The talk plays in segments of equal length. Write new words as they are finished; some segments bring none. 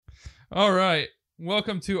All right.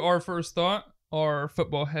 Welcome to our first thought, our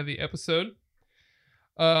football heavy episode.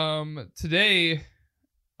 Today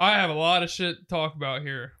I have a lot of shit to talk about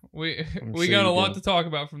here. We got a lot to talk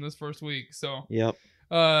about from this first week. So Yep.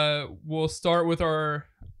 We'll start with our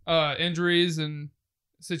injuries and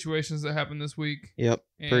situations that happened this week. Yep.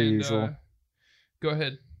 Per usual. Go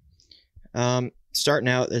ahead. Starting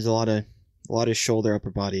out, there's a lot of shoulder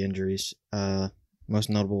upper body injuries. Most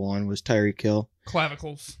notable one was Tyreek Hill.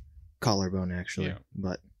 Clavicles. Collarbone, actually. Yeah.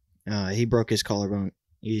 But he broke his collarbone.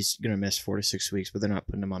 He's going to miss 4 to 6 weeks, but they're not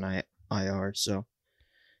putting him on IR, so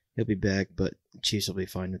he'll be back, but Chiefs will be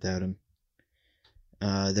fine without him.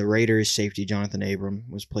 The Raiders safety Jonathan Abram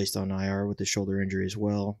was placed on IR with a shoulder injury as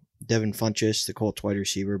well. Devin Funchess, the Colts wide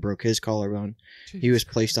receiver, broke his collarbone. Jesus He was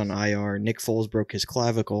Christ. placed on IR. Nick Foles broke his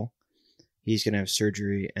clavicle. He's going to have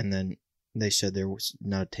surgery, and then they said there was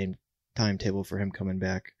not a timetable for him coming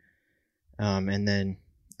back. And then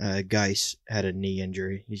Geis had a knee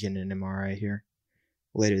injury. He's getting an MRI here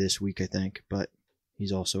later this week, I think, but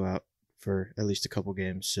he's also out for at least a couple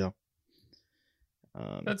games. So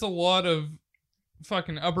That's a lot of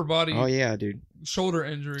fucking upper body oh yeah, dude, shoulder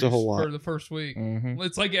injuries It's a whole lot. for the first week. Mm-hmm.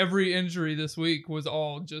 It's like every injury this week was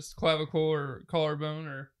all just clavicle or collarbone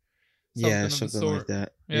or something Yeah, of the something sort. like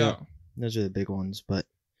that. Yeah. Yep. Those are the big ones. But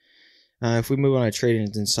if we move on to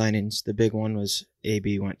trade-ins and signings, the big one was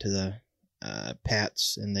AB went to the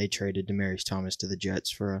Pats, and they traded Demaryius Thomas to the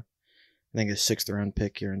Jets for I think a 6th-round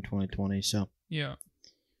pick here in 2020. So Yeah.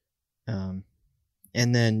 and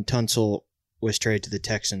then Tunsil was traded to the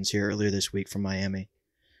Texans here earlier this week from Miami.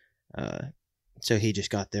 So he just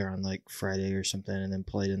got there on like Friday or something and then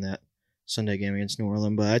played in that Sunday game against New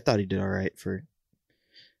Orleans. But I thought he did all right for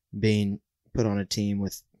being put on a team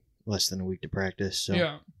with less than a week to practice. So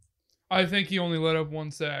Yeah. I think he only let up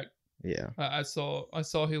one sack. yeah. I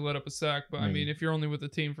saw he let up a sack, but I mean, if you're only with the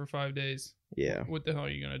team for 5 days, Yeah. what the hell are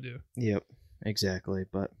you going to do? Yep. Exactly.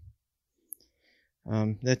 But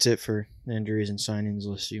that's it for injuries and signings.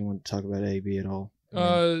 Unless you want to talk about AB at all.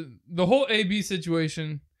 The whole AB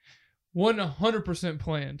situation wasn't 100%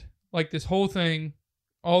 planned. Like this whole thing,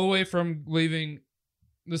 all the way from leaving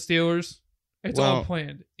the Steelers, it's all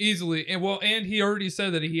planned easily. And he already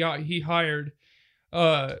said that he hired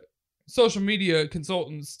social media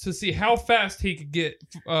consultants to see how fast he could get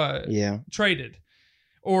traded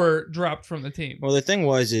or dropped from the team. Well, the thing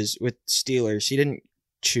is with Steelers, he didn't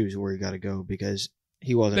choose where he got to go because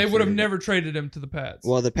he wasn't. They would have never traded him to the Pats.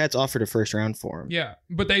 Well, the Pats offered a 1st round for him. Yeah,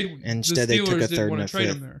 but instead the they took a 3rd didn't want and to a trade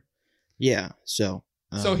 5th. him there. Yeah, so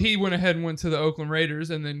He went ahead and went to the Oakland Raiders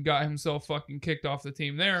and then got himself fucking kicked off the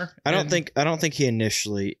team there. I don't think he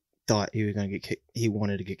initially thought he was going to get kicked. He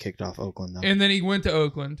wanted to get kicked off Oakland though. And then he went to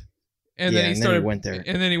Oakland. And then he went there.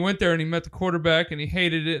 And then he went there and he met the quarterback and he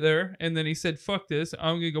hated it there. And then he said, "Fuck this!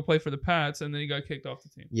 I'm gonna go play for the Pats." And then he got kicked off the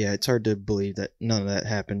team. Yeah, it's hard to believe that none of that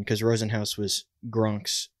happened because Rosenhaus was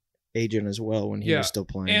Gronk's agent as well when he was still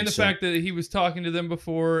playing. And the fact that he was talking to them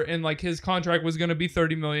before and like his contract was going to be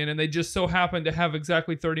 $30 million and they just so happened to have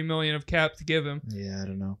exactly $30 million of cap to give him. Yeah, I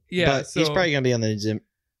don't know. Yeah, but he's probably going to be on the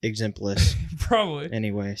exempt list. Probably.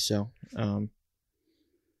 Anyway, so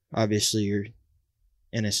obviously you're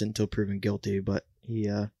innocent until proven guilty, but he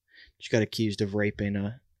just got accused of raping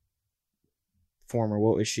a former,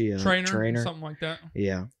 what was she? Trainer? Something like that.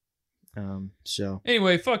 Yeah. So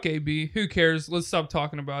anyway, fuck AB. Who cares? Let's stop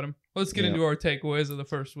talking about him. Let's get into our takeaways of the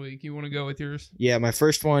first week. You want to go with yours? Yeah, my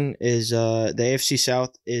first one is the AFC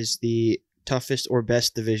South is the toughest or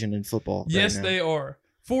best division in football. Yes, right now. they are.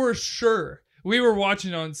 For sure. We were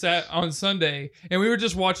watching on Sunday, and we were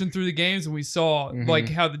just watching through the games, and we saw like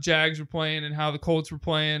how the Jags were playing and how the Colts were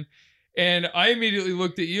playing. And I immediately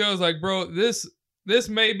looked at you. I was like, bro, this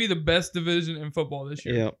may be the best division in football this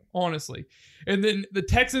year, honestly. And then the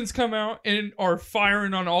Texans come out and are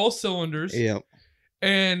firing on all cylinders. Yep.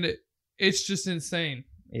 And it's just insane.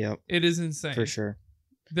 Yep. It is insane. For sure.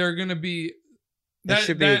 They're going to be... There's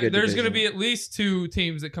going to be at least 2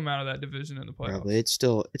 teams that come out of that division in the playoffs. Probably. It's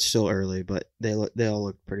still early, but they all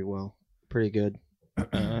look pretty good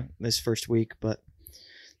this first week. But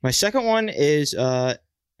my second one is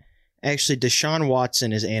actually Deshaun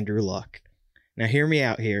Watson is Andrew Luck. Now hear me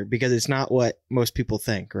out here because it's not what most people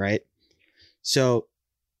think, right? So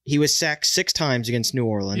he was sacked 6 times against New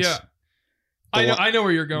Orleans. Yeah, I know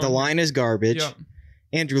where you're going. The line is garbage. Yep.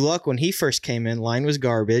 Andrew Luck, when he first came in, line was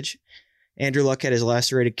garbage. Andrew Luck had his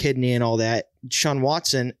lacerated kidney and all that. Deshaun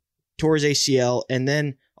Watson tore his ACL and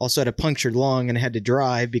then also had a punctured lung and had to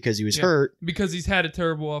drive because he was hurt. Because he's had a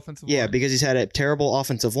terrible offensive line. Yeah, because he's had a terrible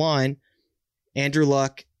offensive line. Andrew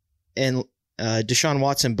Luck and Deshaun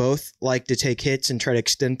Watson both like to take hits and try to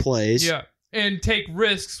extend plays. Yeah. and take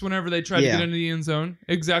risks whenever they try to get into the end zone.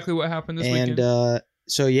 Exactly what happened this weekend. And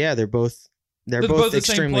so yeah, they're both both the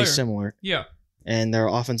extremely similar. Yeah. And their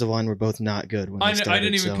offensive line were both not good when they started. I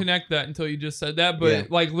didn't even connect that until you just said that, but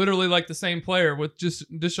like literally like the same player with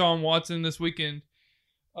just Deshaun Watson this weekend.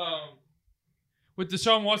 With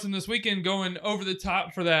Deshaun Watson this weekend going over the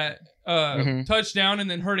top for that touchdown and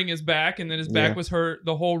then hurting his back, and then his back was hurt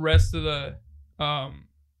the whole rest of the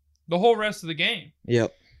game.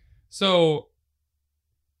 Yep. So,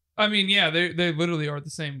 I mean, yeah, they literally are the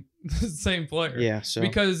same player. Yeah. So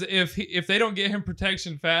because if they don't get him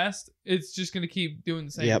protection fast, it's just gonna keep doing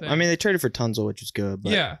the same thing. I mean, they traded for Tunzel, which is good.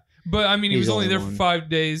 But yeah. But I mean, he was only there for 5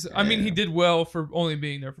 days. I mean, he did well for only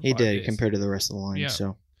being there for 5 days. He did compared to the rest of the line. Yeah.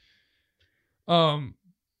 So.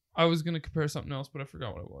 I was gonna compare something else, but I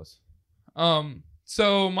forgot what it was.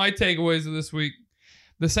 So my takeaways of this week: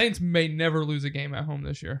 the Saints may never lose a game at home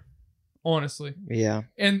this year. Honestly. Yeah.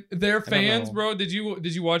 And their fans, bro, did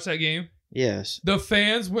you watch that game? Yes. The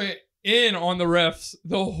fans went in on the refs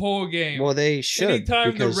the whole game. Well, they should.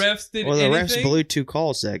 Anytime the refs did anything. Well, the refs blew 2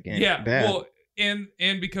 calls that game. Yeah. Bad. Well, and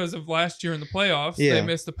because of last year in the playoffs, they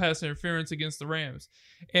missed the pass interference against the Rams.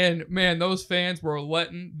 And man, those fans were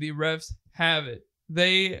letting the refs have it.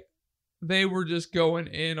 They were just going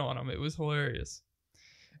in on them. It was hilarious.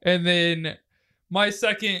 And then my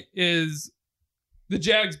second is the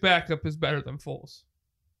Jags backup is better than Foles.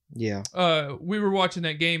 Yeah. We were watching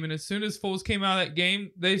that game, and as soon as Foles came out of that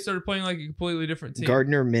game, they started playing like a completely different team.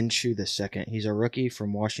 Gardner Minshew II. He's a rookie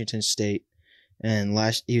from Washington State, and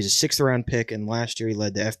he was a 6th-round pick, and last year he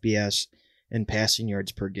led the FBS in passing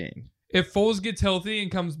yards per game. If Foles gets healthy and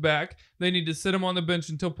comes back, they need to sit him on the bench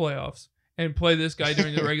until playoffs and play this guy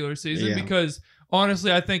during the regular season because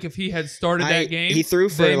honestly, I think if he had started that game,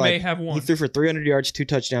 they may have won. He threw for 300 yards, 2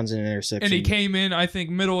 touchdowns, and an interception. And he came in, I think,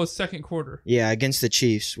 middle of second quarter. Yeah, against the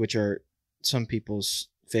Chiefs, which are some people's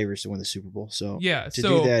favorites to win the Super Bowl. So yeah, to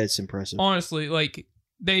do that, it's impressive. Honestly, like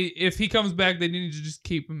if he comes back, they need to just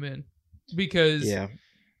keep him in because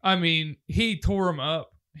I mean, he tore him up.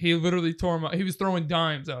 He literally tore him up. He was throwing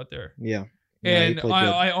dimes out there. Yeah. And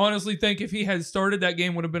I honestly think if he had started, that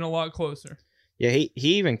game would have been a lot closer. Yeah, he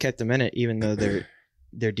even kept them in it, even though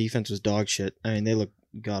their defense was dog shit. I mean, they looked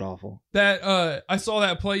god awful. That I saw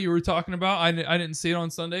that play you were talking about. I didn't see it on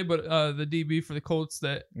Sunday, but the DB for the Colts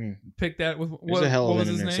that picked that with what, a hell of what was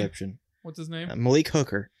an his interception. Name? What's his name? Malik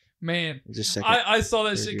Hooker. Man, just I saw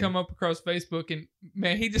that shit come up across Facebook, and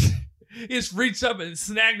man, he just reached up and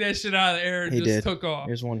snagged that shit out of the air and took off.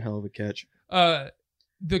 Here's one hell of a catch.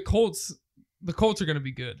 The Colts are going to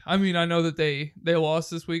be good. I mean, I know that they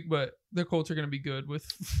lost this week, but the Colts are going to be good with.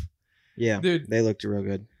 Yeah, dude, they looked real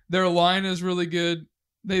good. Their line is really good.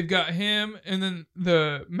 They've got him, and then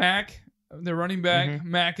the Mac, the running back,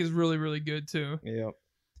 Mac is really, really good too. Yep.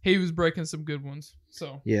 He was breaking some good ones.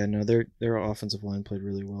 So yeah, no, their offensive line played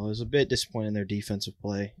really well. I was a bit disappointed in their defensive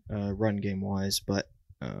play, run game wise, but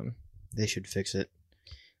they should fix it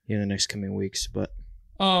in the next coming weeks. But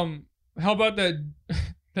how about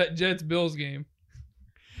that Jets Bills game?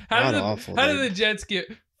 How did the Jets get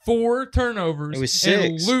 4 turnovers? It was 6.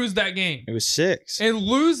 And lose that game? It was 6 and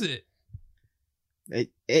lose it.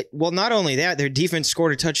 Well, not only that, their defense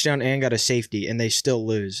scored a touchdown and got a safety, and they still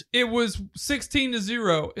lose. It was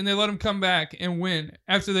 16-0, and they let them come back and win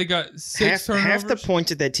after they got 6 turnovers. Half the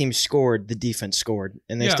points that team scored, the defense scored,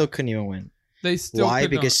 and they still couldn't even win. They still Why?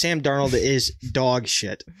 Because Sam Darnold is dog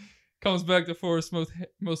shit. Comes back to Forrest's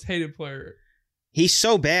most hated player. He's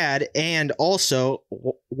so bad, and also,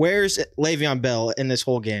 where's Le'Veon Bell in this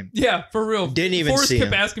whole game? Yeah, for real. Didn't even Forrest see him.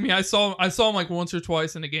 kept asking me. I saw him like once or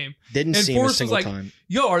twice in the game. Didn't see him a single time.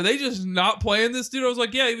 Yo, are they just not playing this dude? I was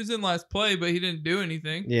like, yeah, he was in last play, but he didn't do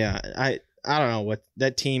anything. Yeah, I don't know what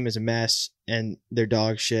that team is a mess, and they're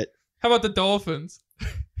dog shit. How about the Dolphins?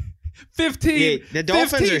 15. Yeah, the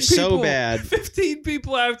Dolphins are so bad. 15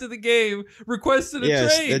 people after the game requested a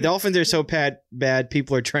trade. The Dolphins are so bad.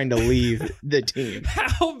 People are trying to leave the team.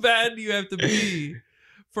 How bad do you have to be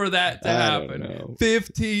for that to happen? I don't know.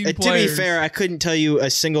 15 players. To be fair, I couldn't tell you a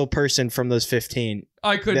single person from those 15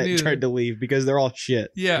 I couldn't either. Tried to leave because they're all shit.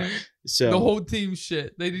 Yeah. So the whole team's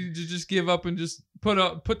shit. They need to just give up and just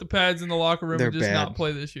put the pads in the locker room and just not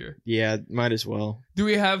play this year. Yeah, might as well. Do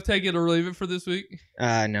we have take it or leave it for this week?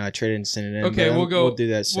 No, I traded and sent it in. Okay, we'll do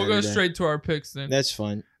that Saturday. We'll go straight to our picks then. That's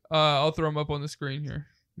fine. I'll throw them up on the screen here.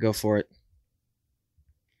 Go for it.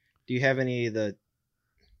 Do you have any of the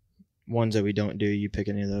ones that we don't do? You pick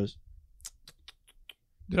any of those?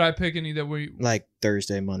 Did I pick any that we like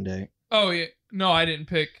Thursday, Monday? Oh yeah, no, I didn't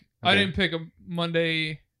pick. Okay. I didn't pick a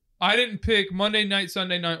Monday. I didn't pick Monday night,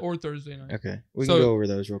 Sunday night, or Thursday night. Okay, we can go over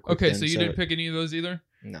those real quick. Okay, so you didn't pick any of those either.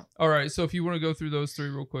 No. All right, so if you want to go through those three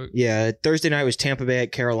real quick. Yeah, Thursday night was Tampa Bay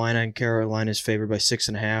at Carolina, and Carolina's favored by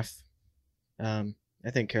 6.5. I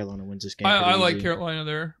think Carolina wins this game. I like easy, Carolina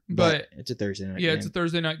there, but it's a Thursday night. yeah, game. it's a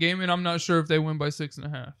Thursday night game, and I'm not sure if they win by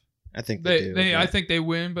 6.5. I think they do. I think they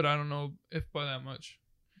win, but I don't know if by that much.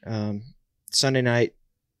 Sunday night,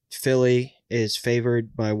 Philly is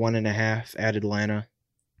favored by 1.5 at Atlanta.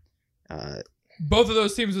 Both of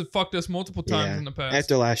those teams have fucked us multiple times in the past.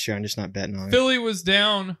 After last year, I'm just not betting on it. Philly was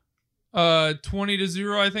down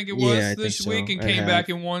 20-0, I think it was this week, and came back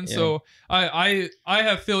and won. Yeah. So I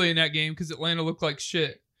have Philly in that game because Atlanta looked like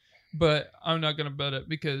shit. But I'm not gonna bet it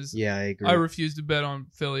because I agree. I refuse to bet on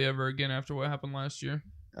Philly ever again after what happened last year.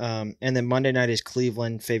 And then Monday night is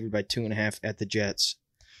Cleveland favored by 2.5 at the Jets.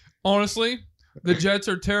 Honestly, the Jets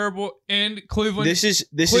are terrible, and Cleveland.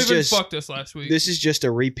 Cleveland fucked us last week. This is just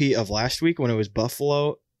a repeat of last week when it was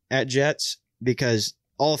Buffalo at Jets, because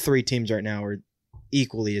all three teams right now are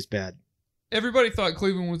equally as bad. Everybody thought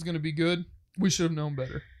Cleveland was going to be good. We should have known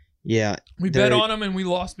better. Yeah, we bet on them and we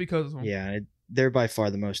lost because of them. Yeah, they're by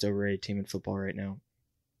far the most overrated team in football right now.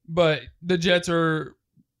 But the Jets are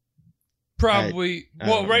probably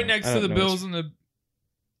right next to the Bills and the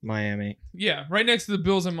Miami. Yeah, right next to the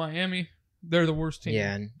Bills and Miami. They're the worst team.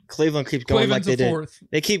 Yeah, and Cleveland keeps going like they did.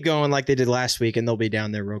 They keep going like they did last week, and they'll be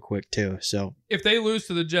down there real quick too. So if they lose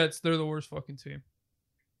to the Jets, they're the worst fucking team.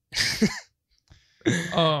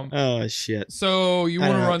 Oh shit! So you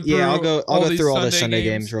want to run through? Yeah, I'll go through all the Sunday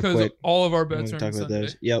games real quick. All of our bets are talk about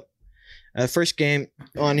those. Yep. First game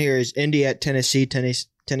on here is Indy at Tennessee.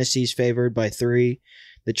 Tennessee's favored by 3.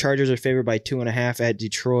 The Chargers are favored by 2.5 at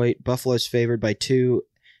Detroit. Buffalo's favored by 2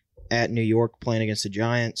 at New York, playing against the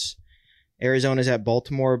Giants. Arizona's at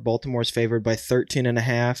Baltimore. Baltimore's favored by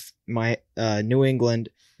 13.5. New England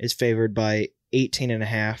is favored by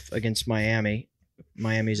 18.5 against Miami.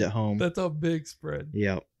 Miami's at home. That's a big spread.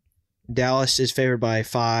 Yep. Dallas is favored by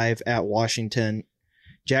 5 at Washington.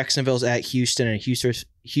 Jacksonville's at Houston, and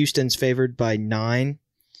Houston's favored by 9.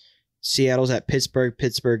 Seattle's at Pittsburgh.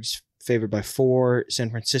 Pittsburgh's favored by 4.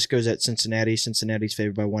 San Francisco's at Cincinnati. Cincinnati's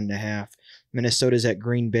favored by 1.5. Minnesota's at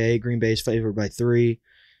Green Bay. Green Bay's favored by 3.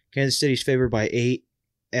 Kansas City's favored by 8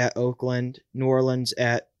 at Oakland. New Orleans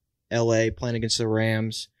at LA, playing against the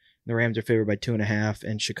Rams. The Rams are favored by 2.5.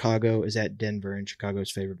 And Chicago is at Denver, and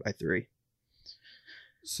Chicago's favored by 3.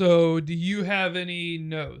 So do you have any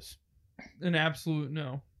no's? An absolute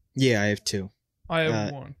no. Yeah, I have 2. I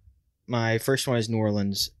have 1. My first one is New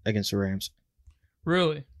Orleans against the Rams.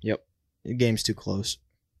 Really? Yep. The game's too close.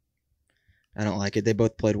 I don't like it. They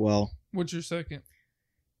both played well. What's your second?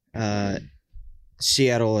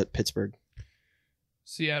 Seattle at Pittsburgh.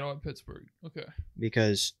 Seattle at Pittsburgh. Okay.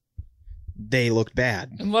 Because they looked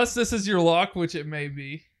bad. Unless this is your lock, which it may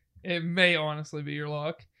be. It may honestly be your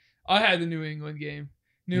lock. I had the New England game.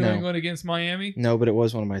 New England against Miami. No, but it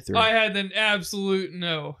was one of my 3. I had an absolute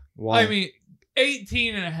no. Why? I mean,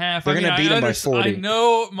 18.5. They're going to beat them by 40. I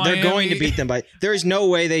know Miami. They're going to beat them by... There is no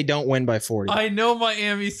way they don't win by 40. I know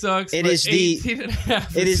Miami sucks, It but is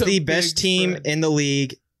 18.5 It is the a best big team spread. in the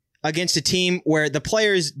league against a team where the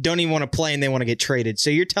players don't even want to play and they want to get traded.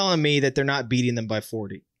 So you're telling me that they're not beating them by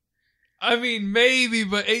 40. I mean, maybe,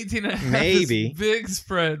 but 18.5 Maybe. is big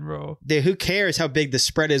spread, bro. Dude, who cares how big the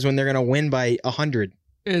spread is when they're going to win by 100?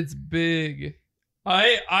 It's big.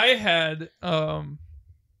 I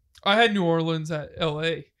had New Orleans at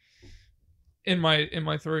LA in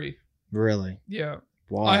my 3. Really? Yeah.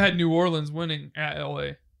 Why? I had New Orleans winning at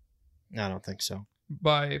LA I don't think so.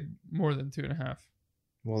 by more than 2.5.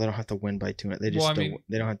 Well, they don't have to win by 2. They just they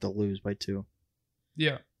don't have to lose by 2.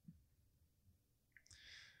 Yeah.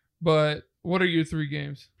 But what are your 3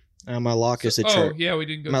 games? My lock is the Chargers. Oh, yeah, we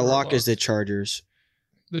didn't go. My lock is the Chargers.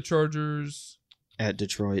 The Chargers at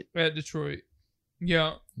Detroit. At Detroit.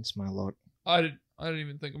 Yeah. It's my lock. I didn't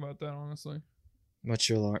even think about that, honestly. What's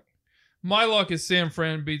your lock? My lock is San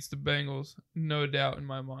Fran beats the Bengals, no doubt in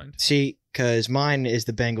my mind. See, because mine is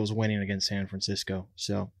the Bengals winning against San Francisco.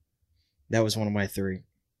 So that was one of my 3.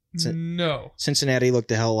 No. Cincinnati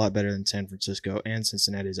looked a hell of a lot better than San Francisco, and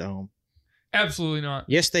Cincinnati's at home. Absolutely not.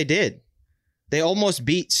 Yes, they did. They almost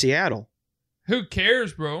beat Seattle. Who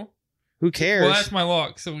cares, bro? Who cares? Well, that's my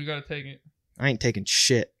lock, so we got to take it. I ain't taking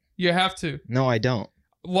shit. You have to. No, I don't.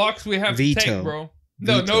 Locks we have Veto. to take, bro.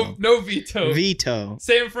 Veto. No veto. Veto.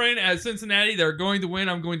 San Fran at Cincinnati, they're going to win.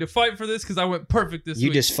 I'm going to fight for this because I went perfect this week.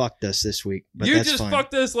 You just fucked us this week. But you that's just fine.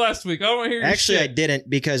 fucked us last week. I don't want to hear your Actually, shit. I didn't,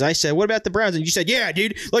 because I said, what about the Browns? And you said, yeah,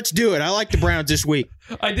 dude, let's do it. I like the Browns this week.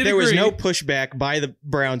 I did There agree. was no pushback by the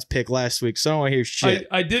Browns pick last week, so I don't want to hear shit.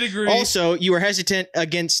 I did agree. Also, you were hesitant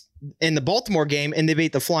against in the Baltimore game, and they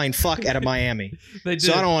beat the flying fuck out of Miami. They did.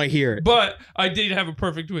 So I don't want to hear it. But I did have a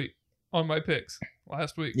perfect week on my picks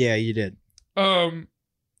last week. Yeah, you did.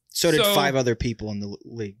 So did 5 other people in the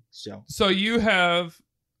league. So you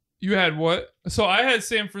had what? So I had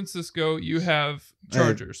San Francisco. You have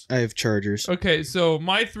Chargers. I have Chargers. Okay, so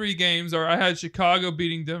my 3 games are I had Chicago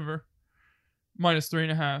beating Denver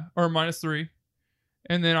 -3.5 or -3,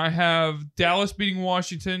 and then I have Dallas beating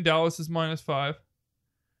Washington. Dallas is -5,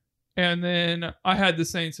 and then I had the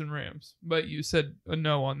Saints and Rams. But you said a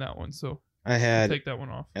no on that one, so I I'll had take that one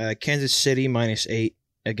off. Kansas City -8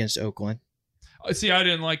 against Oakland. See, I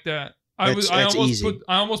didn't like that. That's easy.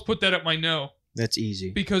 I almost put that at my no. That's easy.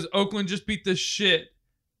 Because Oakland just beat the shit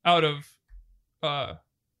out of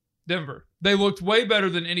Denver. They looked way better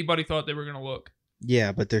than anybody thought they were going to look.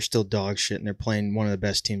 Yeah, but they're still dog shit, and they're playing one of the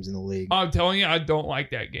best teams in the league. I'm telling you, I don't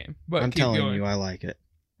like that game. But I'm keep telling going. you, I like it.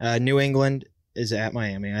 New England is at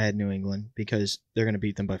Miami. I had New England because they're going to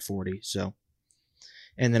beat them by 40. So,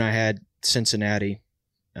 and then I had Cincinnati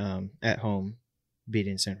at home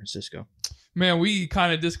beating San Francisco. Man, we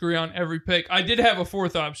kind of disagree on every pick. I did have a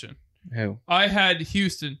 4th option. Who? I had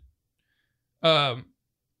Houston. Where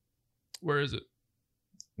is it?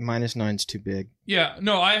 -9's too big. Yeah,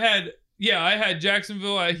 no, I had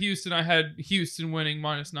Jacksonville. I had Houston. I had Houston winning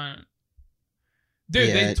 -9. Dude,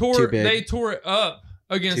 Yeah, they tore it up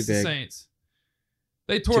against the Saints.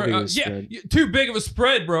 They tore it up. Yeah, too big of a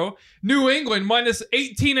spread, bro. New England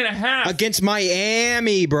 -18.5 against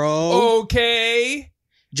Miami, bro. Okay.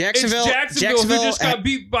 Jacksonville who just got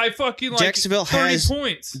beat by fucking like 30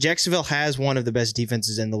 points. Jacksonville has one of the best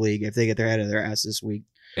defenses in the league if they get their head of their ass this week.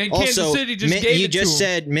 And Kansas City just gave it to You just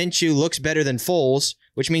said Minshew looks better than Foles,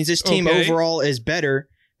 which means this team overall is better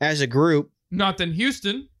as a group. Not than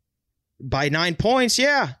Houston. By 9 points,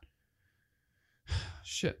 yeah.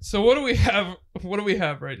 Shit. So what do we have? What do we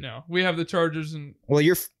have right now? We have the Chargers and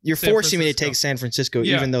you're forcing me to take San Francisco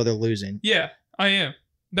even though they're losing. Yeah, I am.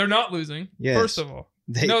 They're not losing. Yes. First of all.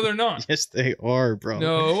 No, they're not. Yes, they are, bro.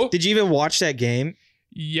 No. Did you even watch that game?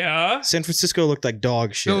 Yeah. San Francisco looked like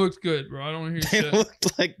dog shit. It looked good, bro. I don't want to hear shit. They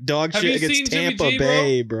looked like dog Have shit you against seen Tampa Jimmy G,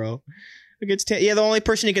 Bay, bro. The only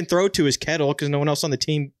person he can throw to is Kettle because no one else on the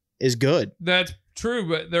team is good. That's true,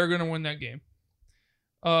 but they're going to win that game.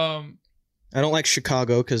 I don't like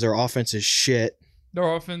Chicago because their offense is shit.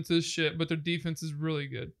 Their offense is shit, but their defense is really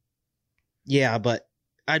good. Yeah, but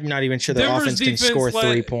I'm not even sure their offense can score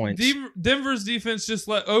 3 points. Denver's defense just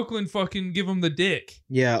let Oakland fucking give them the dick.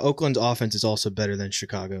 Yeah, Oakland's offense is also better than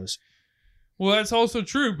Chicago's. Well, that's also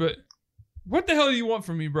true, but what the hell do you want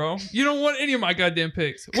from me, bro? You don't want any of my goddamn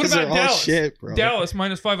picks. What about Dallas? Shit, bro. Dallas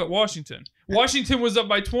 -5 at Washington. Washington was up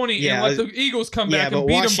by 20 and let the Eagles come back and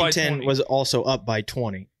beat them by 20. Washington was also up by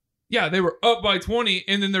 20. Yeah, they were up by 20,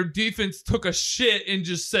 and then their defense took a shit and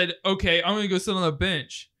just said, okay, I'm going to go sit on the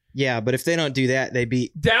bench. Yeah, but if they don't do that, they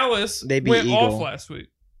beat Dallas. They beat went Eagle. off last week.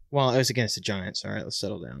 Well, it was against the Giants. All right, let's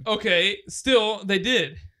settle down. Okay, still, they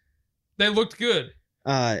did. They looked good.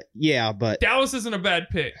 Yeah, but Dallas isn't a bad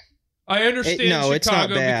pick. I understand Chicago it's not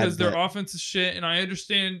bad, because their offense is shit, and I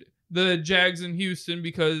understand the Jags in Houston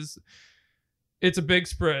because it's a big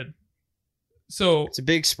spread. So it's a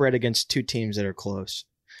big spread against 2 teams that are close.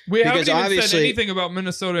 We haven't even said anything about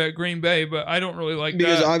Minnesota at Green Bay, but I don't really like that.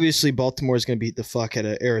 Because obviously Baltimore is going to beat the fuck out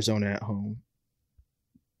of Arizona at home.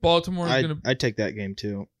 Baltimore is going to... I'd take that game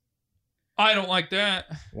too. I don't like that.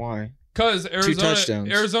 Why? Because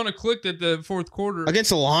Arizona clicked at the 4th quarter. Against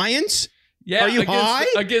the Lions? Yeah, are you high?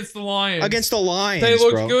 Against the Lions. Against the Lions, they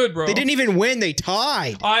looked good, bro. They didn't even win. They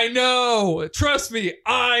tied. I know. Trust me.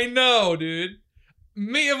 I know, dude.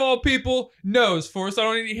 Me of all people knows, Forrest. I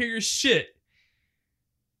don't need to hear your shit.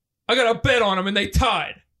 I got a bet on them, and they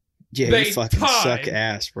tied. Yeah, they you fucking suck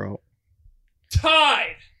ass, bro.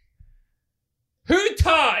 Tied. Who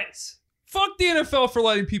ties? Fuck the NFL for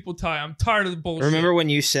letting people tie. I'm tired of the bullshit. Remember when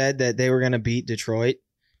you said that they were going to beat Detroit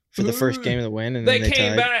for the first game of the win, and they then they came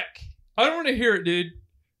tied? back. I don't want to hear it, dude.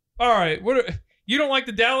 All right, you don't like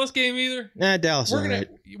the Dallas game either? Nah, Dallas.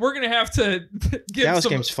 We're gonna have to give Dallas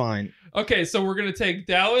game's fine. Okay, so we're gonna take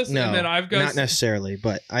Dallas, and then I've got not necessarily,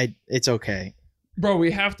 but it's okay. Bro,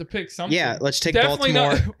 we have to pick something. Yeah, let's take Definitely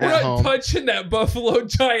Baltimore we're at not home. touching that Buffalo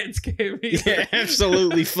Giants game either. Yeah,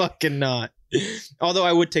 absolutely fucking not. Although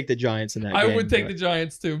I would take the Giants in that game. I would take the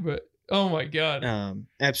Giants too, but oh my god.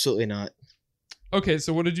 Absolutely not. Okay,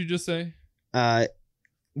 so what did you just say?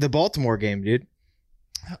 The Baltimore game, dude.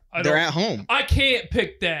 They're at home. I can't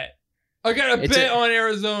pick that. I got to bet on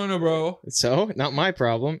Arizona, bro. So, not my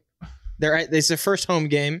problem. It's their first home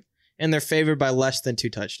game, and they're favored by less than 2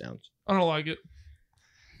 touchdowns. I don't like it.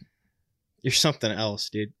 You're something else,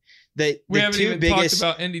 dude. We We haven't even talked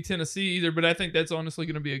about Indy, Tennessee either, but I think that's honestly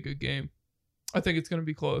going to be a good game. I think it's going to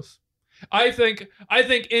be close. I think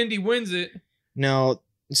Indy wins it. No,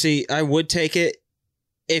 see, I would take it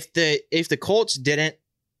if the Colts didn't.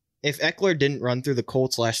 If Eckler didn't run through the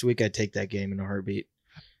Colts last week, I'd take that game in a heartbeat.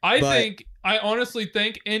 I honestly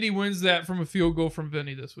think Indy wins that from a field goal from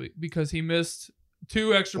Vinny this week because he missed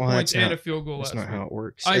 2 extra points and a field goal last week. That's not how it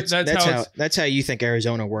works. That's how you think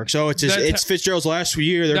Arizona works. Oh, it's Fitzgerald's last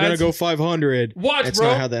year. They're gonna go 500. That's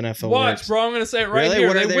not how the NFL works. Watch, bro. I'm gonna say it right really? here.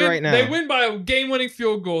 What are they right now? They win by a game-winning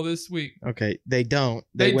field goal this week. Okay, they don't.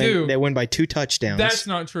 They do. They win by 2 touchdowns. That's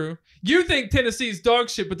not true. You think Tennessee's dog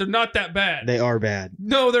shit, but they're not that bad. They are bad.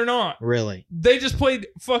 No, they're not. Really? They just played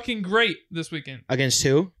fucking great this weekend. Against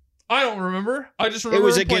who? I don't remember. I just remember it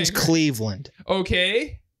was against Cleveland.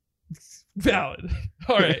 Okay. Valid.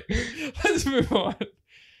 All right. Let's move on.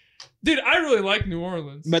 Dude, I really like New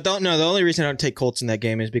Orleans. But the only reason I don't take Colts in that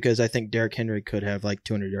game is because I think Derrick Henry could have like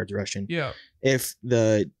 200 yards rushing. Yeah. If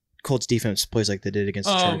the Colts defense plays like they did against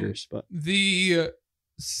the Chargers. But the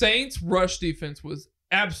Saints rush defense was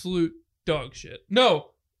absolute dog shit.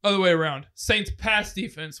 No, other way around. Saints pass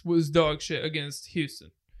defense was dog shit against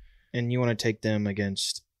Houston. And you want to take them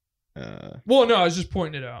against well, no, I was just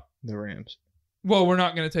pointing it out. The Rams. Well, we're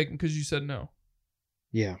not going to take them because you said no.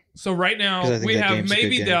 Yeah. So right now we have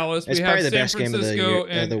maybe Dallas, we have San Francisco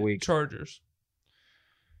and the Chargers.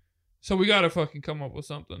 So we got to fucking come up with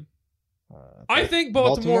something. I think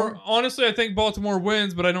Baltimore. Honestly, I think Baltimore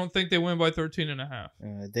wins, but I don't think they win by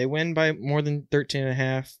 13.5. They win by more than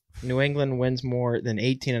 13.5. New England wins more than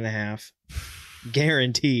 18.5.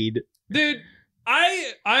 Guaranteed. Dude,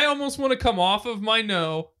 I almost want to come off of my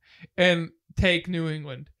no and take New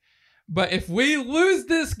England. But if we lose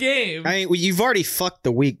this game... I mean, you've already fucked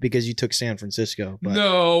the week because you took San Francisco. But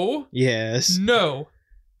no. Yes. No.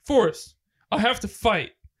 Forrest, I have to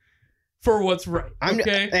fight for what's right.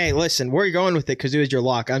 Okay? Hey, listen, where are you going with it? Because it was your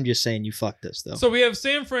lock. I'm just saying you fucked us, though. So we have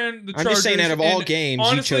San Fran, the Chargers. I'm just saying out of all games,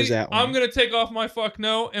 honestly, you chose that one. I'm going to take off my fuck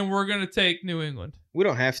no, and we're going to take New England. We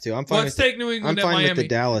don't have to. I'm fine. Let's take New England at Miami. I'm fine with the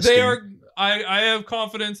Dallas They game. are... I have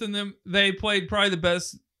confidence in them. They played probably the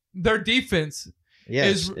best... Their defense...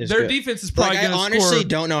 Yes, their defense is probably going to score. I honestly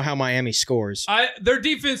don't know how Miami scores. Their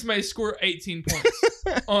defense may score 18 points.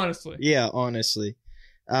 Honestly. Yeah, honestly.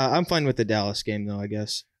 I'm fine with the Dallas game, though, I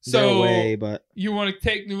guess. So, away, but you want to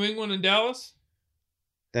take New England and Dallas?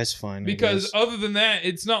 That's fine. Because other than that,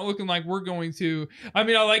 it's not looking like we're going to. I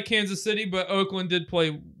mean, I like Kansas City, but Oakland did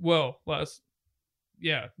play well on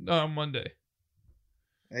Monday.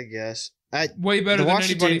 I guess. Way better than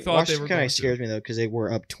anybody thought they were going to. Washington kind of scares me, though, because they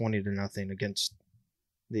were up 20-0 against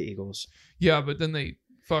the Eagles. Yeah, but then they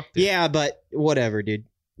fucked it. Yeah, but whatever, dude.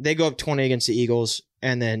 They go up 20 against the Eagles,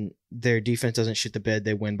 and then their defense doesn't shit the bed.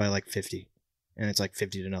 They win by like 50, and it's like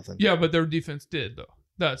 50-0. Yeah, but their defense did, though.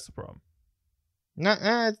 That's the problem.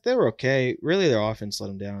 They were okay. Really, their offense let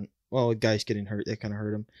them down. Well, with guys getting hurt, that kind of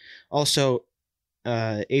hurt them. Also,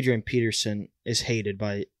 Adrian Peterson is hated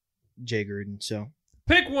by Jay Gruden, so.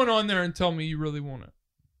 Pick one on there and tell me you really want it.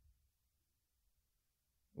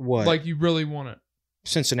 What? Like you really want it.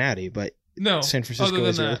 Cincinnati, but no, San Francisco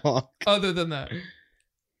is your lock. Other than that.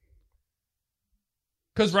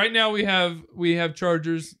 Because right now we have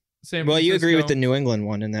Chargers, San Francisco. Well, you agree with the New England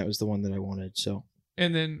one, and that was the one that I wanted, so.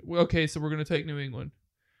 And then, okay, so we're going to take New England.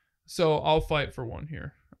 So I'll fight for one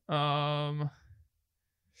here.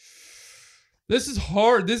 This is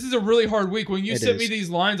hard. This is a really hard week. When you sent me these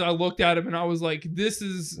lines, I looked at them and I was like,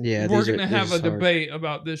 we're going to have a debate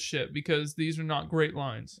about this shit because these are not great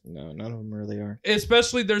lines. No, none of them really are.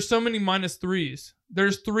 Especially, there's so many -3s.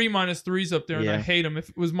 There's 3 -3s up there, and I hate them. If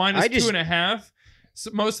it was -2.5,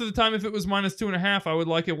 so most of the time, if it was -2.5, I would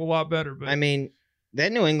like it a lot better. But I mean,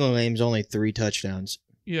 that New England game's only 3 touchdowns.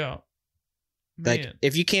 Yeah. Like,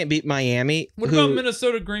 if you can't beat Miami. What about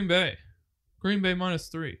Minnesota, Green Bay? Green Bay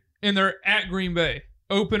 -3. And they're at Green Bay.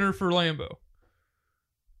 Opener for Lambeau.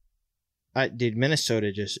 Dude,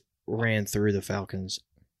 Minnesota just ran through the Falcons.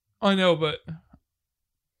 I know, but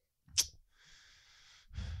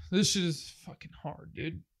this shit is fucking hard,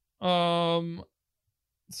 dude.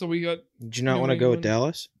 So we got. Do you not want to go with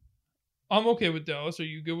Dallas? I'm okay with Dallas. Are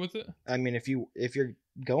you good with it? I mean, if you're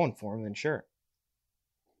going for them, then sure.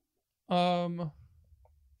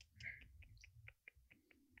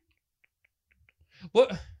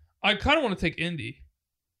 What? I kind of want to take Indy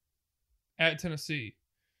at Tennessee.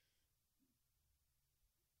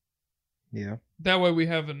 Yeah. That way we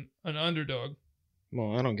have an underdog.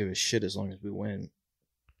 Well, I don't give a shit as long as we win.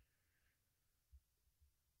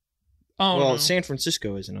 Well, San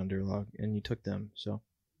Francisco is an underdog, and you took them, so.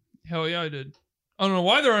 Hell yeah, I did. I don't know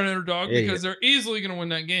why they're an underdog because they're easily going to win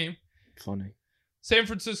that game. Funny. San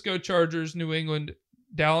Francisco Chargers, New England,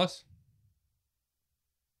 Dallas.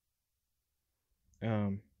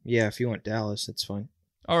 Yeah, if you want Dallas, that's fine.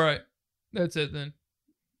 All right. That's it then.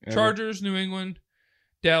 Okay. Chargers, New England,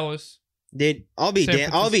 Dallas. I'll be San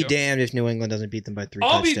Francisco. damned if New England doesn't beat them by 3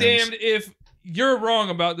 I'll touchdowns. be damned if you're wrong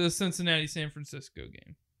about this Cincinnati-San Francisco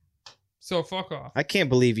game. So fuck off. I can't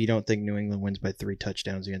believe you don't think New England wins by 3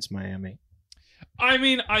 touchdowns against Miami. I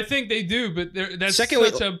mean, I think they do, but that's Second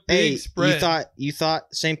such week, a big spread. You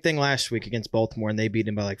thought same thing last week against Baltimore, and they beat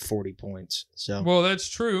him by like 40 points. So Well, that's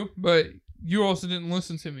true, but you also didn't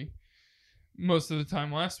listen to me most of the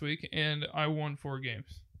time last week, and I won 4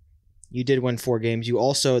 games. you did win 4 games. You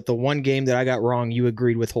also, the one game that I got wrong, you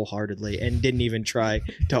agreed with wholeheartedly and didn't even try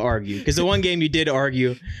to argue. Because the one game you did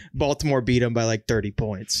argue, Baltimore beat them by like 30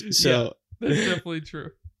 points. So yeah, that's definitely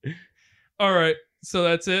true. All right, so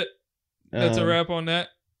that's it. That's a wrap on that.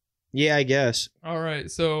 Yeah, I guess. All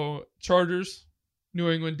right, so Chargers, New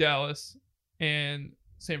England, Dallas, and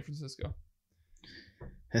San Francisco.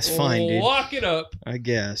 That's fine, dude. Lock it up. I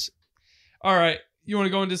guess. All right, you want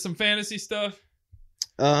to go into some fantasy stuff?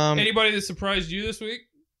 Anybody that surprised you this week?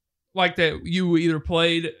 Like that you either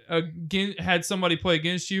had somebody play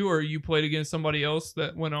against you, or you played against somebody else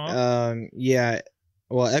that went off? Yeah.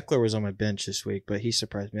 Well, Eckler was on my bench this week, but he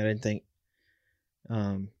surprised me. I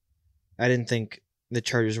didn't think the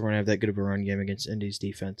Chargers were going to have that good of a run game against Indy's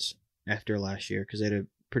defense after last year, because they had a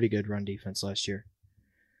pretty good run defense last year.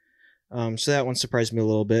 So that one surprised me a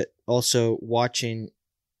little bit. Also, watching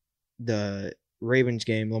the Ravens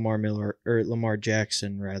game, Lamar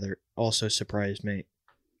Jackson also surprised me,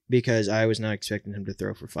 because I was not expecting him to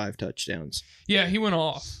throw for 5 touchdowns. Yeah, he went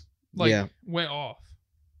off. Went off.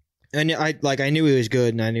 And I knew he was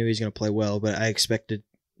good, and I knew he was going to play well, but I expected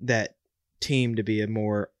that team to be a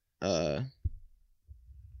more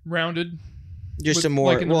rounded, just a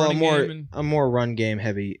more run game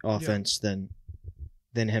heavy offense than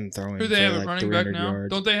him throwing. Who they have like at running back now?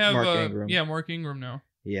 Yards. Don't they have Mark Ingram? Yeah, Mark Ingram now.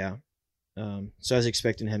 Yeah. So I was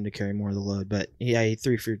expecting him to carry more of the load, but yeah, he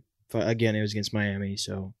threw for 5. Again, it was against Miami,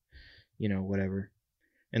 so whatever.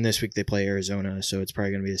 And this week they play Arizona, so it's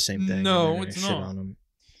probably going to be the same thing. No, it's not. On them.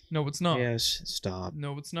 No, it's not. Yes, stop.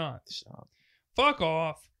 No, it's not. Stop. Fuck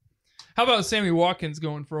off. How about Sammy Watkins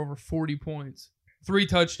going for over 40 points? 3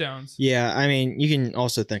 touchdowns. Yeah, I mean, you can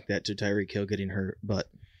also think that to Tyreek Hill getting hurt, but...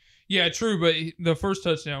 Yeah, true, but the first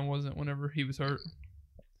touchdown wasn't whenever he was hurt.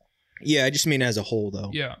 Yeah, I just mean as a whole, though.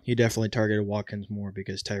 Yeah. He definitely targeted Watkins more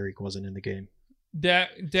because Tyreek wasn't in the game.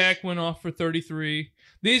 Dak went off for 33.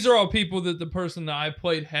 These are all people that the person that I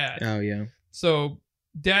played had. Oh, yeah. So,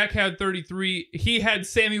 Dak had 33. He had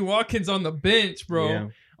Sammy Watkins on the bench, bro. Yeah.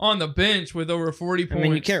 On the bench with over 40 points. I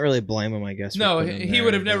mean, you can't really blame him, I guess. No, he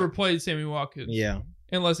would have never played Sammy Watkins. Yeah.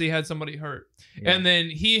 Unless he had somebody hurt. Yeah. And then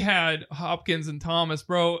he had Hopkins and Thomas,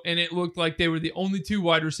 bro, and it looked like they were the only 2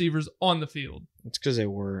 wide receivers on the field. It's because they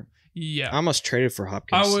were. Yeah. I almost traded for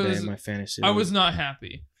Hopkins today in my fantasy league. I was not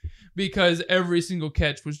happy because every single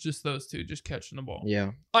catch was just those 2 just catching the ball.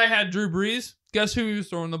 Yeah. I had Drew Brees. Guess who he was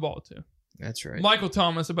throwing the ball to? That's right. Michael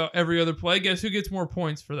Thomas about every other play. Guess who gets more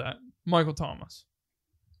points for that? Michael Thomas.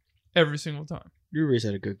 Every single time. Drew Brees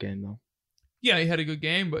had a good game, though. Yeah, he had a good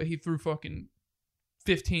game, but he threw fucking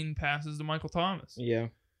 15 passes to Michael Thomas. Yeah.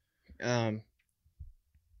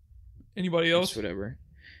 Anybody else? Whatever.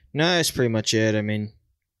 No, that's pretty much it. I mean,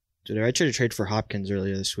 I tried to trade for Hopkins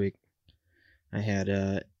earlier this week. I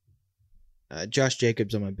had Josh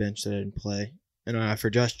Jacobs on my bench that I didn't play. And for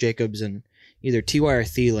Josh Jacobs and either T.Y. or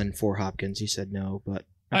Thielen for Hopkins, he said no, but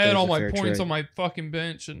I had all my points on my fucking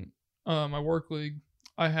bench and my work league.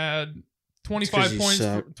 I had 25 points.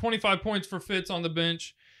 25 points for Fitz on the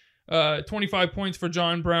bench. 25 points for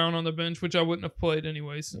John Brown on the bench, which I wouldn't have played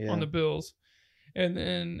anyways on the Bills. And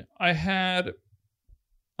then I had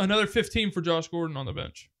another 15 for Josh Gordon on the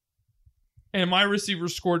bench. And my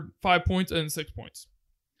receivers scored 5 points and 6 points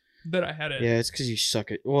that I had in. Yeah, it's because you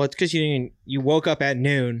suck it. Well, it's because you woke up at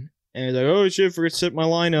noon and you're like, oh shit, forgot to set my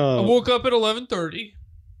lineup. I woke up at 11:30.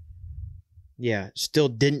 Yeah, still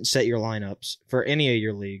didn't set your lineups for any of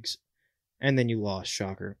your leagues. And then you lost,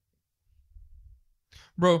 shocker.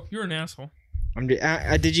 Bro, you're an asshole.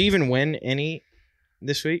 Did you even win any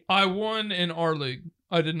this week? I won in our league.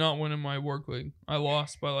 I did not win in my work league. I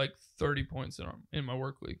lost by like 30 points in my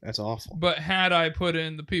work league. That's awful. But had I put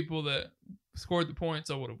in the people that scored the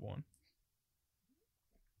points, I would have won.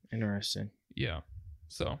 Interesting. Yeah.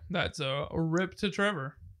 So that's a rip to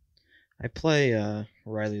Trevor. I play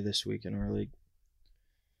Riley this week in our league.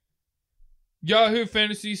 Yahoo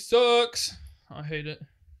Fantasy sucks. I hate it.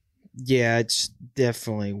 Yeah, it's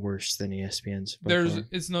definitely worse than ESPN's. by far.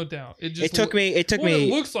 It's no doubt. It It took me. It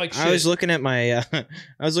looks like shit. I was looking at my. I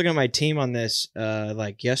was looking at my team on this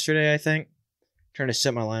like yesterday. I think trying to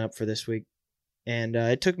set my lineup for this week, and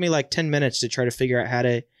it took me like 10 minutes to try to figure out how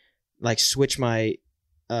to like switch my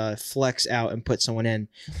flex out and put someone in,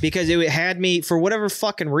 because it had me, for whatever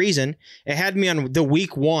fucking reason, it had me on the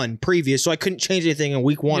week 1 previous, so I couldn't change anything in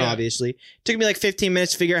week 1. Yeah. Obviously, it took me like 15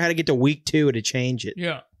 minutes to figure out how to get to week 2 to change it.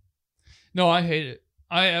 Yeah. No, I hate it.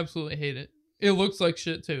 I absolutely hate it. It looks like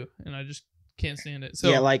shit too, and I just can't stand it. So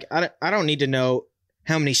yeah, like I don't need to know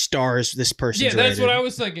how many stars this person's yeah, that's rated. what I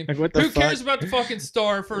was thinking. Like, what the Who fuck? cares about the fucking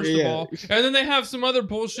star, first of all? And then they have some other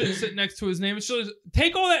bullshit sitting next to his name. It's just,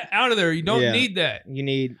 take all that out of there. You don't Yeah. need that. You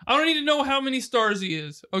need. I don't need to know how many stars he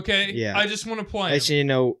is, okay? Yeah. I just want to play I him. just need to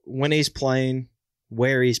know when he's playing,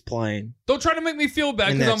 where he's playing. Don't try to make me feel bad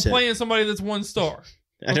And because I'm that's it. playing somebody that's 1 star.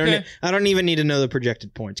 I don't even need to know the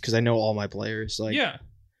projected points because I know all my players. Like, Yeah.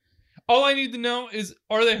 All I need to know is,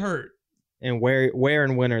 are they hurt? and where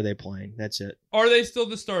and when are they playing? That's it. Are they still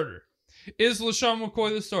the starter? Is LaShawn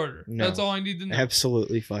McCoy the starter? No. That's all I need to know.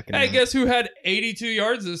 Absolutely fucking. Hey, not. guess who had 82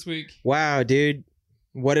 yards this week? Wow, dude.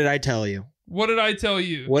 What did I tell you? What did I tell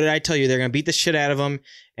you? What did I tell you? They're going to beat the shit out of him.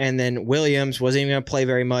 And then Williams wasn't even going to play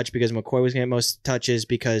very much because McCoy was going to get most touches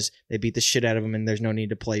because they beat the shit out of him, and there's no need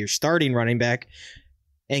to play your starting running back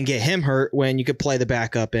and get him hurt when you could play the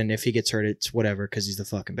backup, and if he gets hurt, it's whatever because he's the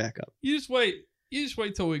fucking backup. You just wait. You just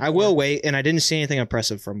wait till week I 4. will wait, and I didn't see anything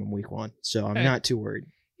impressive from him week 1, so I'm Hey. not too worried.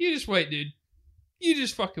 You just wait, dude. You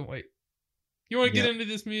just fucking wait. You want to get Yep. into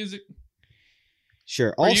this music?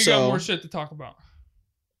 Sure. Or you got Also, more shit to talk about?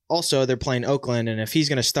 they're playing Oakland, and if he's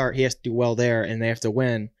going to start, he has to do well there, and they have to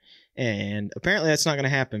win. And apparently that's not going to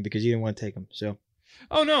happen because you didn't want to take him. So.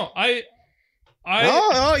 Oh no,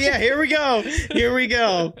 Oh yeah, here we go. Here we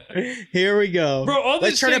go. Bro, all this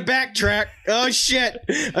Let's try to shit- backtrack. Oh shit.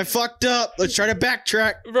 I fucked up. Let's try to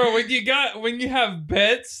backtrack. Bro, when you have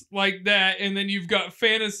bets like that, and then you've got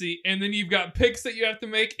fantasy, and then you've got picks that you have to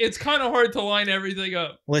make, it's kind of hard to line everything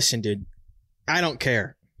up. Listen, dude. I don't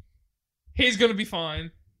care. He's gonna be fine.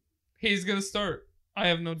 He's gonna start. I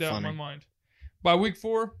have no doubt in my Funny. mind. By week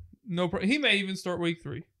 4, he may even start week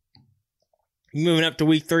 3. You moving up to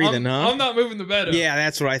week 3 then, huh? I'm not moving the bet up. Yeah,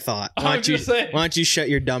 that's what I thought. I'm just saying. Why don't you shut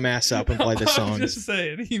your dumb ass up and play the I'm songs? just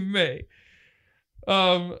saying, he may.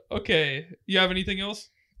 Okay. You have anything else?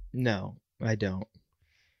 No, I don't.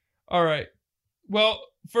 All right. Well,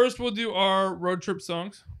 first we'll do our road trip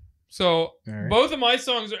songs. So All right. both of my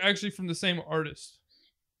songs are actually from the same artist.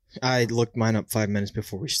 I looked mine up 5 minutes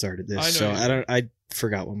before we started this, I know so you did. I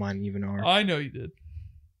forgot what mine even are. I know you did.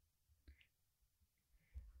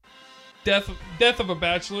 Death of a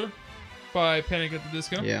Bachelor by Panic at the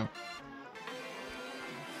Disco. Yeah.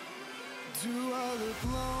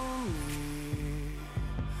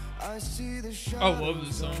 I love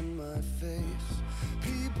this song.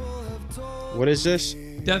 What is this?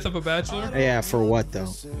 Death of a Bachelor. Yeah, for what though?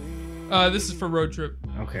 This is for road trip.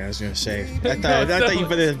 Okay, I was gonna say. I No, thought you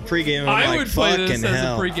put it in pregame. I I'm would like, play fucking this as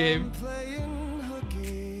hell. a pregame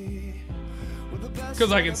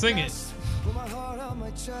because I can sing it.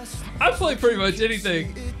 I play pretty much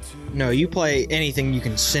anything. No, you play anything you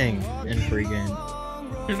can sing in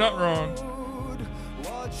pregame. You're not wrong.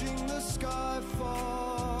 Watching the sky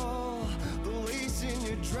fall, the lace in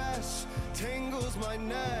your dress tangles my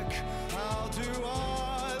neck. How do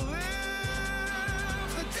I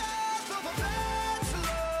live? The death of a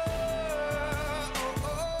bachelor. Oh,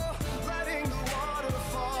 oh, letting the water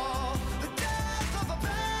fall. The death of a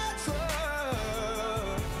bachelor.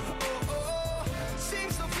 Oh, oh,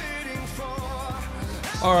 seems so fitting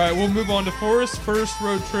for. All right, we'll move on to Forrest's first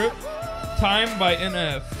road trip. Time by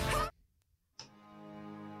NF.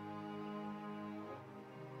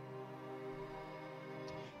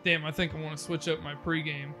 Damn, I think I want to switch up my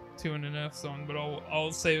pregame to an NF song, but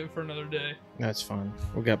I'll save it for another day. That's fine.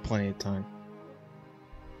 We've got plenty of time.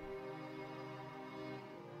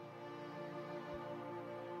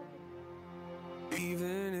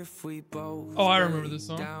 Even if we both Oh, I remember this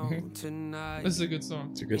song. down tonight, This is a good song.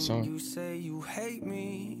 It's a good song. you say you hate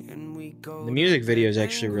me and we go The music video is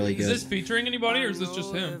actually really Is good. this featuring anybody or is this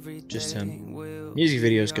just him? Just him. Music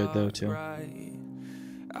video is good though too.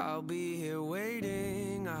 I'll be here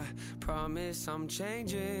waiting. I promise I'm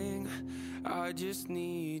changing. I just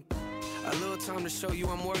need a little time to show you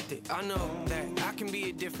I'm worth it. I know that I can be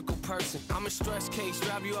a difficult person. I'm a stress case,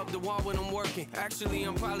 drive you up the wall when I'm working. Actually,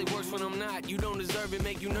 I'm probably worse when I'm not. You don't deserve it,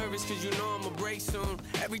 make you nervous cause you know I'ma break soon.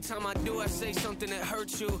 Every time I do, I say something that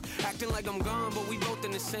hurts you. Acting like I'm gone, but we both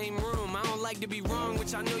in the same room. I don't like to be wrong,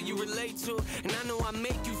 which I know you relate to. And I know I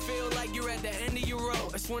make you feel like you're at the end of your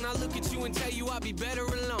road. It's when I look at you and tell you I'll be better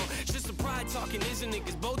alone. It's just a pride talking, isn't it?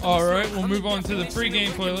 Cause both Alright, we'll move on to the pregame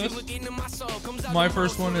playlist. My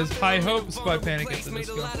first one is High Hopes by Panic at the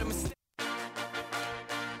Disco.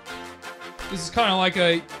 This is kind of like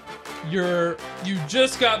you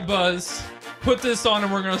just got buzzed, put this on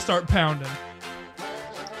and we're going to start pounding.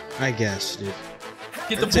 I guess, dude.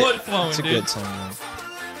 Get the blood flowing, it's a dude. good song, though.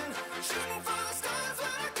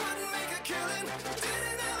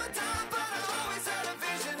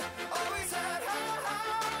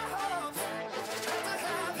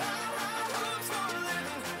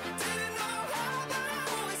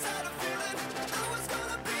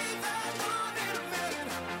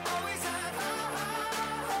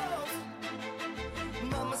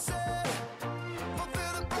 Mama said,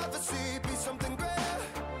 fulfill the prophecy, be something great.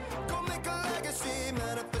 Go make a legacy,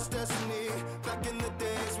 manifest destiny. Back in the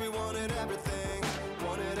days, we wanted everything,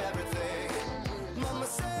 wanted everything. Mama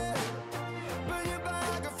said, burn your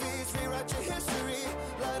biographies, rewrite your history,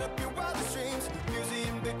 light up your wildest dreams,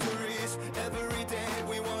 museum victories. Every day,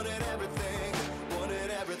 we wanted everything,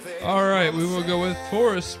 wanted everything. Alright, we will go with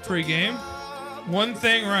Taurus pregame. One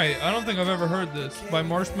Thing Right. I don't think I've ever heard this. By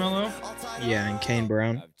Marshmello. Yeah, and Kane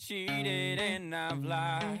Brown. I've cheated and I've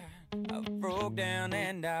lied. I've broke down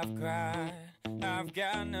and I've cried. I've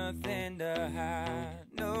got nothing to hide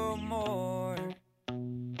no more.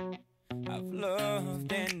 I've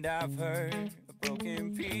loved and I've hurt.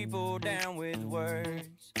 Broken people down with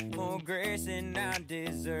words. More grace than I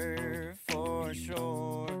deserve for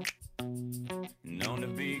sure. Known to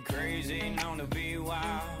be crazy, known to be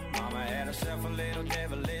wild. Mama had herself a little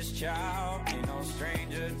devilish child. Ain't no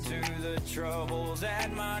stranger to the troubles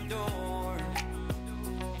at my door.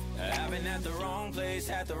 I've been at the wrong place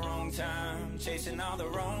at the wrong time, chasing all the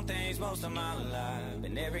wrong things most of my life.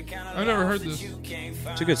 And every kind of I've never heard loss that this. you can't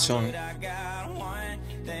find. It's a good song. But I got one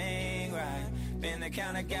thing right. Been the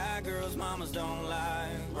kind of guy girls mamas don't like.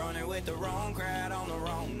 Running with the wrong crowd on the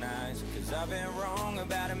wrong nights. Cause I've been wrong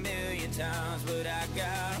about 1,000,000 times. But I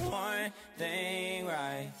got one thing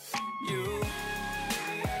right. You. Baby,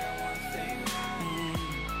 I got one thing right.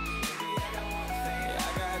 Baby, I got one thing. I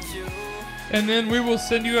got you. And then we will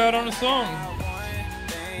send you out on a song.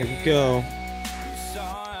 Here we go.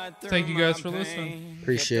 Thank you guys for listening.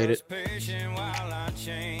 Appreciate it.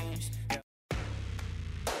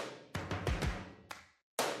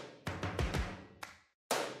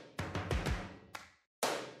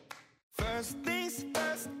 First things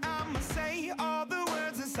first, I'ma say all the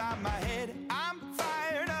words inside my head. I'm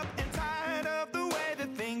fired up and tired of the way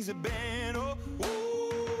that things have been. Oh,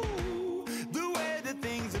 ooh, the way that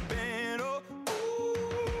things have been. Oh,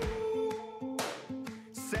 ooh.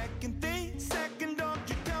 Second thing, second, don't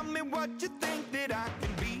you tell me what you think that I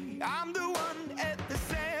can be. I'm the one at the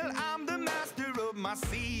sail, I'm the master of my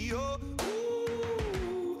sea. Oh,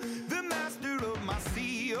 ooh, the master of my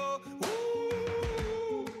sea. Oh, ooh.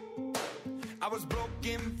 I was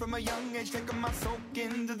broken from a young age, taking my soak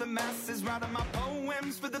into the masses, writing my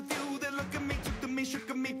poems for the few that look at me, took to me, shook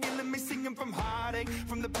at me, feeling me, singing from heartache,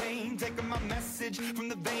 from the pain, taking my message from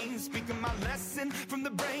the veins, speaking my lesson from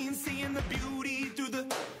the brain, seeing the beauty through the.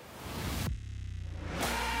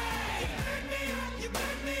 Hey, you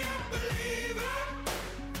made me a believer,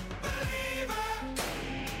 believer.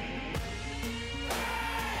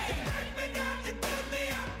 Hey, you break me down, you build me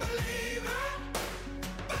a believer,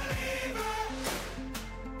 believer.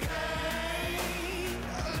 Hey,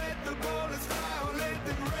 let the bullets fly, or let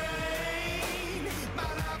them rain. My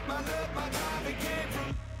life, my love, my drive, it came from.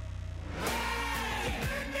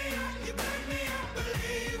 Hey, you made me a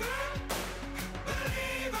believer,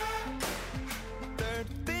 believer. Third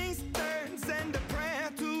things third, send a prayer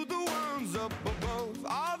to the ones up above.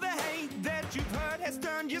 All the hate that you've heard has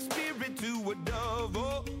turned your spirit to a dove.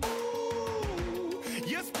 Oh, ooh,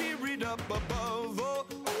 your spirit up above. Oh,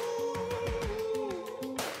 ooh.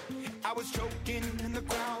 I was choking in the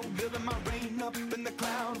crowd, building my rain up in the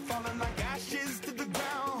cloud, falling like ashes to the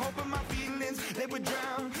ground, hoping my feelings they would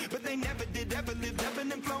drown, but they never did. Ever lived,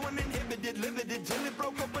 ebbing and flowing, inhibited, limited, till it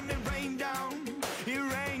broke open and rained down. It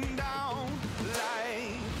rained down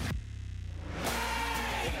like.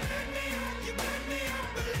 Hey, you made me a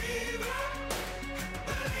believer,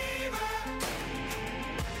 believer.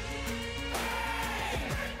 Hey, you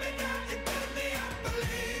break me down, you build me a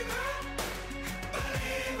believer,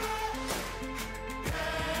 believer.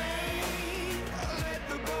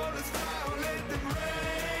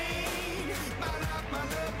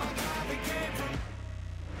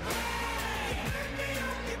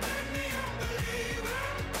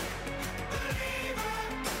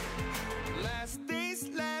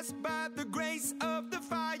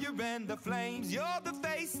 the flames. You're the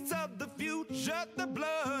face of the future, the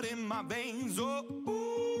blood in my veins. Oh,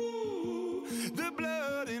 ooh, the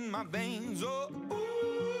blood in my veins. Oh,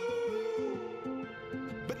 ooh.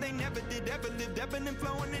 But they never did, ever lived, ebbing and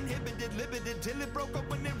flowing, inhibited, limited, till it broke up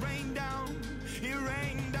when it rained down. It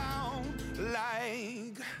rained down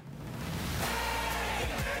like